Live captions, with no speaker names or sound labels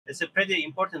it's a pretty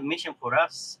important mission for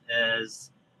us, as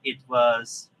it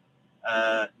was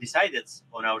decided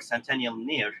on our centennial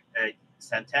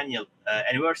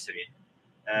anniversary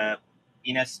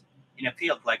in a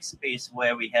field like space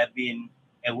where we have been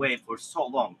away for so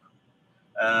long.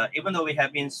 Even though we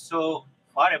have been so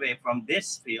far away from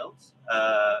this field,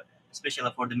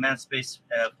 especially for the manned space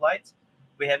flight,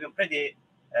 we have been pretty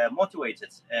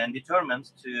motivated and determined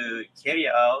to carry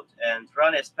out and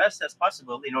run as fast as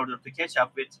possible in order to catch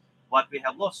up with what we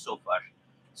have lost so far.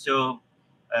 So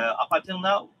up until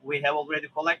now, we have already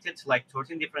collected like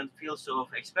 13 different fields of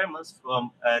experiments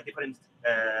from different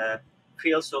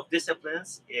fields of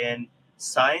disciplines in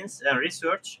science and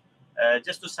research.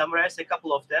 Just to summarize a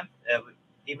couple of them,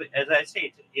 as I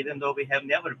said, even though we have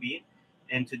never been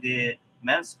into the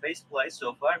manned space flight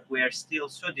so far, we are still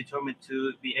so determined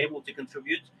to be able to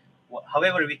contribute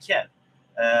however we can.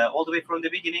 All the way from the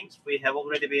beginning, we have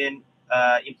already been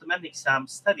implementing some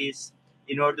studies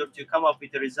in order to come up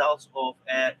with the results of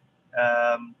an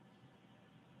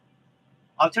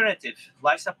alternative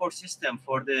life support system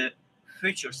for the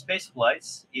future space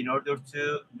flights in order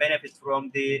to benefit from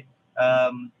the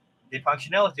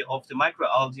functionality of the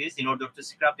microalgae in order to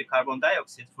scrap the carbon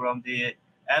dioxide from the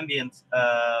ambient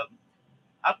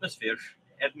atmosphere,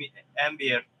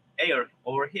 ambient air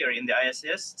over here in the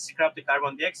ISS, scrap the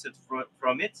carbon dioxide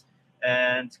from it,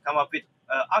 and come up with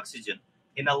oxygen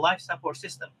in a life support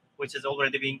system, which is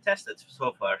already being tested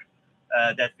so far,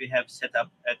 that we have set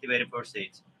up at the very first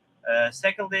stage.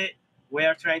 Secondly, we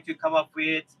are trying to come up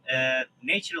with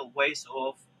natural ways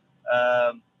of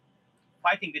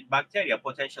fighting with bacteria,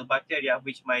 potential bacteria,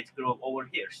 which might grow over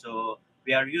here. So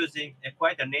we are using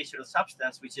quite a natural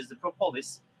substance, which is the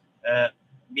propolis,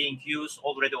 being used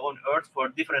already on Earth for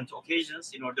different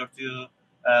occasions in order to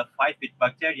fight with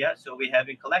bacteria. So we have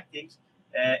been collecting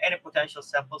any potential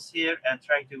samples here and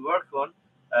trying to work on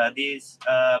these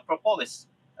propolis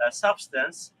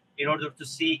substance in order to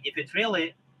see if it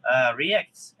really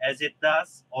reacts as it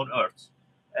does on Earth.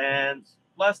 And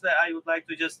lastly, I would like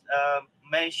to just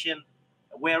mention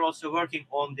we're also working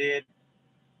on the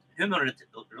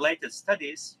human-related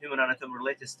studies, human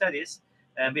anatomy-related studies,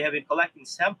 and we have been collecting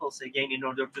samples again in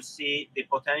order to see the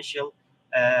potential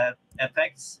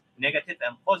effects, negative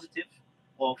and positive,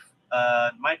 of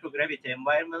microgravity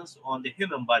environments on the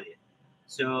human body.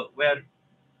 So we're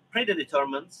pretty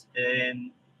determined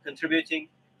in contributing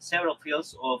several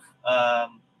fields of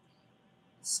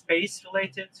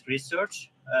space-related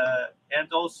research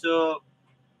and also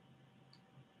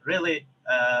really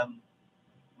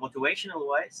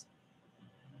motivational-wise.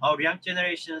 Our young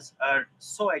generations are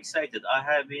so excited. I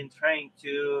have been trying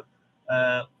to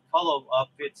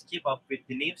keep up with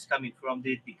the news coming from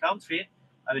the country.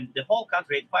 I mean, the whole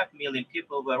country, 5 million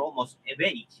people were almost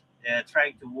awake,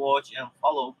 trying to watch and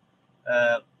follow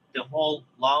the whole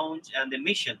launch and the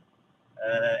mission,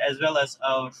 as well as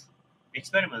our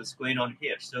experiments going on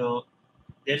here. So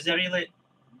there's a really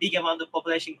big amount of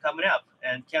population coming up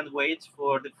and can't wait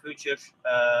for the future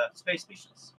space missions.